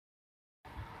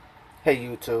Hey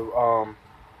YouTube,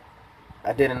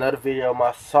 I did another video of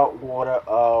my saltwater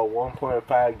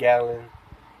 1.5 gallon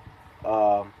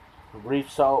um,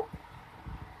 reef salt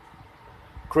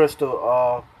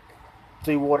crystal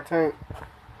seawater tank.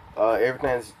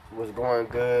 Everything was going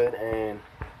good, and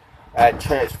I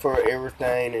transferred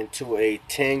everything into a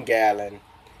 10 gallon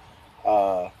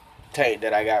uh, tank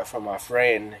that I got from my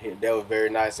friend. That was very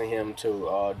nice of him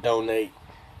to donate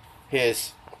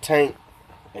his tank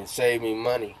and save me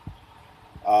money.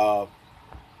 Uh,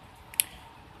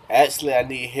 Actually, I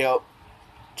need help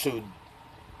to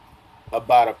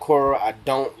about a coral. I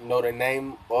don't know the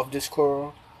name of this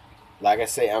coral. Like I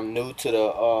say, I'm new to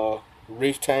the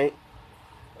reef tank,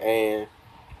 and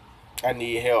I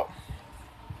need help.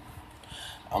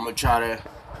 I'm gonna try to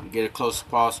get as close as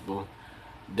possible.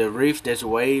 The reef that's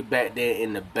way back there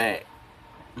in the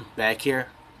back here,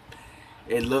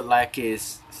 it looked like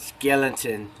its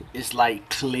skeleton is like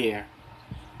clear.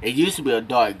 It used to be a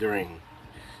dark green.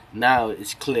 Now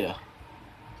it's clear.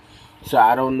 So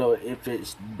I don't know if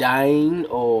it's dying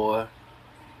or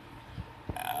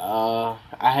I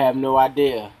have no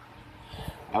idea.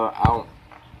 I'm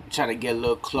trying to get a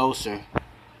little closer.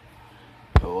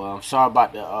 So, I'm sorry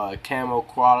about the camera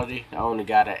quality. I only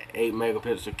got an 8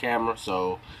 megapixel camera,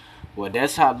 so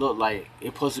that's how it looked like.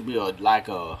 It's supposed to be like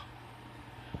a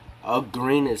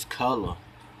greenish color,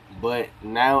 but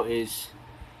now it's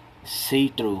see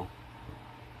through.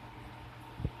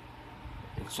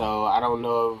 So I don't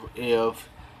know if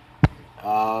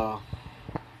uh,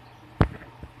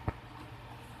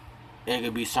 it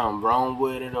could be something wrong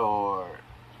with it, or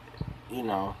you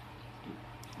know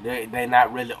they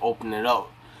not really opening it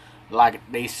up like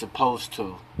they supposed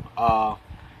to.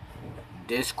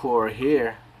 This core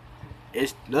here,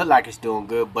 it look like it's doing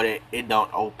good, but it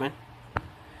don't open.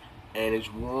 And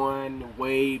it's one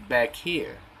way back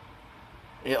here.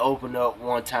 It opened up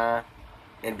one time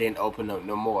and then opened up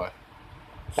no more.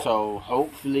 So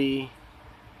hopefully,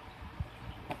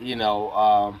 you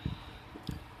know,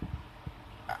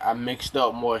 I mixed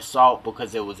up more salt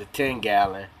because it was a 10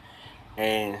 gallon,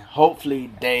 and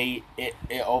hopefully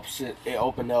it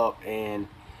opened up and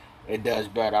it does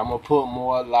better. I'm gonna put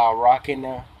more La Rock in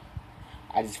there.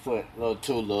 I just put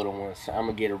two little ones. I'm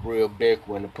gonna get a real big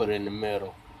one to put in the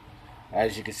middle.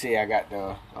 As you can see, I got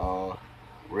the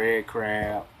red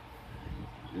crab,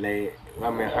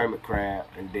 hermit crab,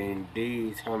 and then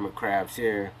these hermit crabs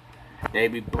here, they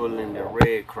be bullying the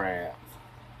red crabs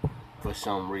for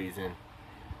some reason.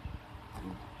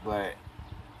 But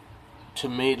to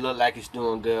me, it look like it's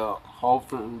doing good.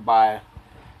 Hopefully by,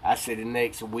 I say, the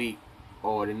next week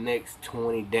or the next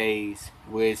 20 days,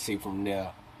 we'll see from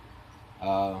there.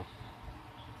 Uh,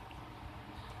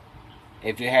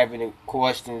 if you have any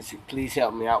questions, please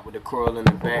help me out with the coral in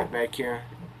the back here.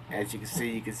 As you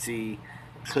can see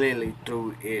clearly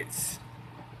through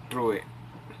it.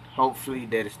 Hopefully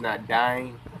that it's not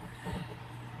dying.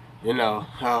 You know,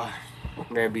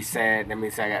 that'd be sad. That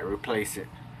means I got to replace it.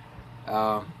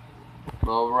 Uh,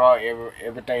 but overall,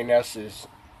 everything else is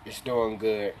doing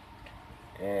good.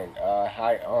 And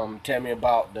tell me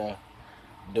about the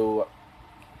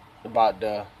about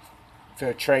the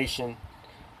filtration.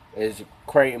 Is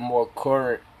creating more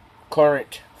current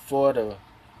for the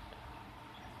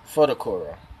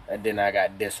coral. And then I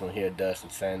got this one here, dust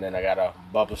and sand. Then I got a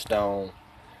bubble stone,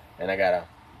 and I got a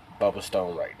bubble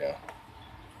stone right there.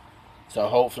 So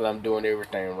hopefully I'm doing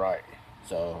everything right.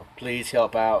 So please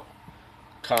help out,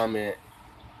 comment,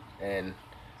 and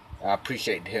I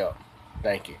appreciate the help.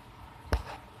 Thank you.